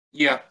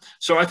Yeah,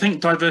 so I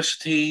think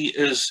diversity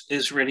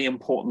is really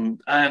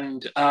important.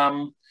 And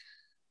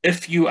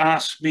if you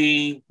ask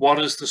me what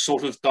is the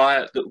sort of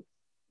diet that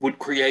would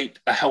create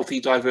a healthy,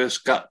 diverse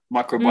gut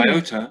Mm,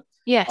 microbiota, I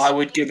yes.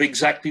 would give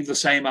exactly the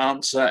same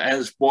answer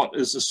as what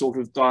is the sort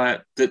of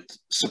diet that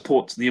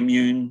supports the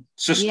immune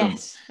system.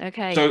 Yes.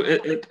 Okay. So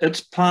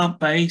it's plant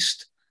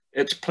based.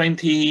 It's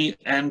plenty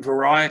and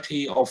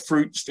variety of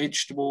fruits,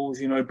 vegetables,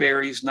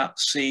 berries,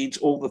 nuts, seeds,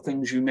 all the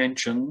things you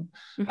mentioned.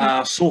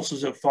 Hmm.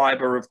 Sources of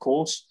fiber, of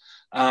course,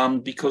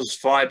 because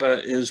fiber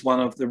is one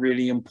of the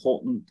really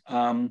important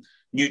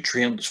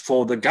nutrients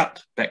for the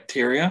gut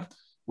bacteria.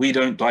 We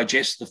don't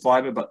digest the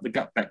fiber, but the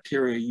gut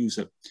bacteria use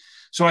it.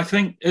 So I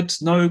think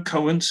it's no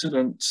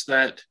coincidence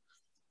that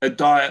a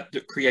diet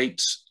that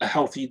creates a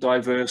healthy,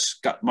 diverse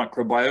gut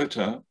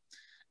microbiota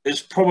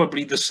is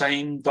probably the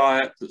same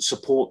diet that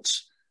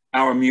supports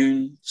our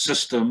immune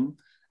system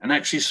and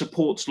actually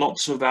supports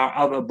lots of our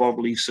other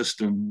bodily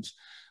systems.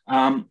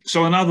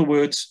 So, in other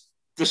words,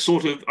 the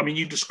sort of, I mean,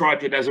 you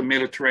described it as a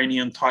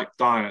Mediterranean type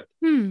diet.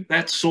 Hmm.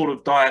 That sort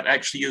of diet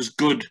actually is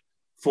good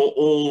for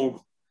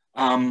all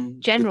the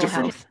General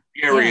different health.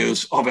 Yeah.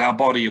 areas of our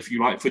body, if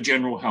you like, for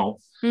general health.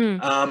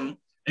 Hmm.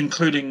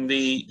 Including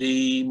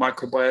the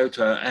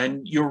microbiota.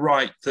 And you're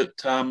right that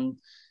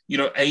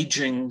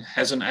aging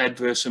has an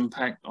adverse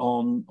impact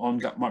on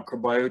gut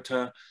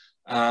microbiota.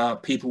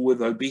 People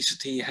with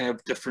obesity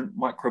have different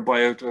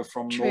microbiota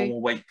from True.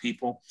 normal weight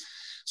people.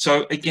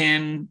 So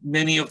again,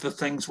 many of the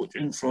things which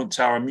influence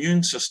our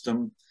immune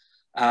system,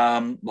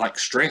 like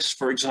stress,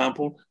 for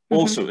example, Hmm.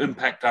 also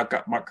impact our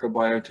gut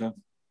microbiota.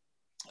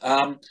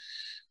 Um,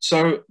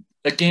 so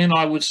again,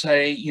 I would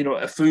say,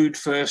 a food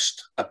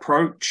first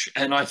approach.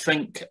 And I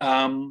think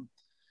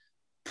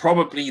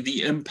probably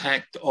the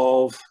impact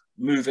of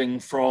moving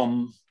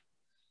from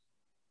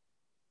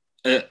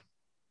a,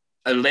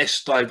 a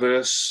less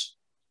diverse,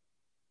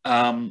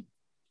 um,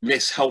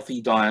 less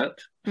healthy diet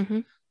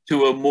Hmm.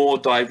 to a more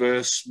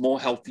diverse, more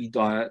healthy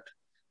diet,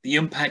 the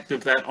impact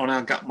of that on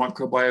our gut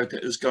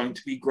microbiota is going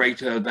to be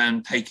greater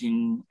than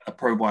taking a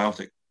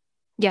probiotic.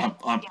 Yeah. I'm,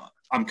 I'm,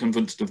 I'm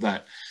convinced of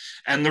that.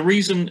 And the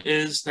reason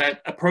is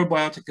that a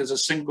probiotic is a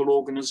single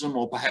organism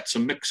or perhaps a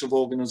mix of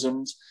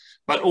organisms,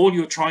 but all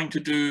you're trying to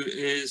do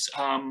is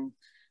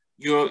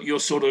you're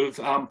sort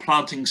of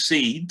planting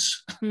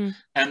seeds, Mm.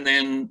 and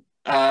then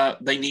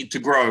they need to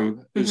grow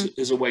Hmm.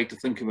 is a way to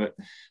think of it.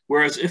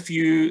 Whereas if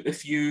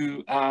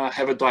you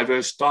have a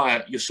diverse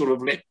diet, you're sort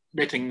of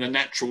letting the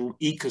natural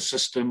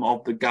ecosystem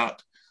of the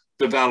gut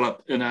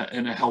develop in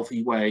a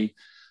healthy way.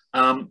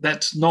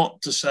 That's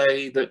not to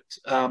say that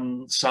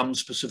some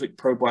specific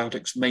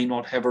probiotics may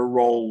not have a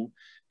role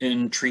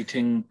in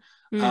treating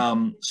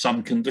Mm.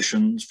 some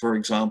conditions, for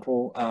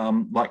example,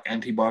 like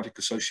antibiotic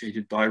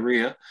associated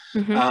diarrhea.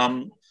 Hmm.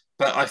 Um,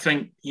 but I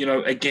think,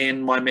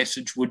 again, my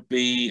message would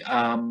be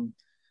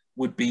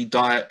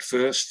diet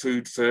first,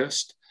 food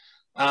first.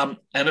 And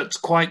it's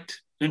quite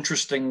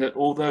interesting that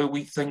although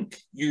we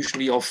think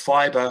usually of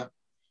fiber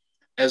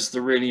as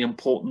the really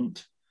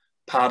important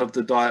part of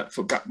the diet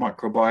for gut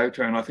microbiota,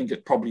 and I think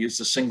it probably is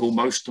the single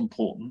most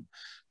important.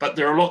 But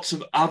there are lots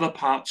of other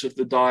parts of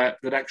the diet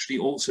that actually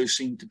also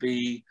seem to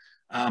be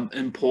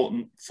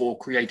important for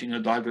creating a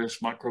diverse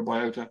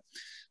microbiota.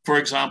 For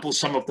example,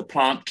 some of the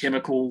plant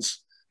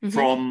chemicals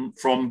Hmm.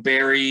 from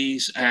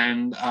berries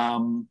and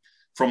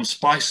from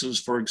spices,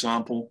 for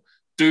example,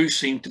 do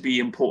seem to be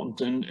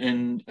important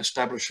in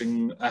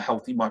establishing a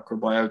healthy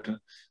microbiota.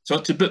 So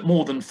it's a bit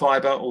more than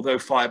fiber, although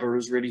fiber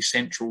is really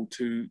central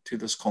to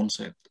this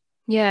concept.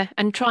 Yeah,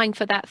 and trying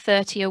for that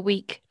 30 a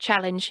week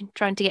challenge,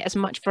 trying to get as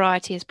much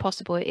variety as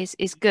possible is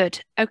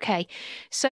good. Okay. So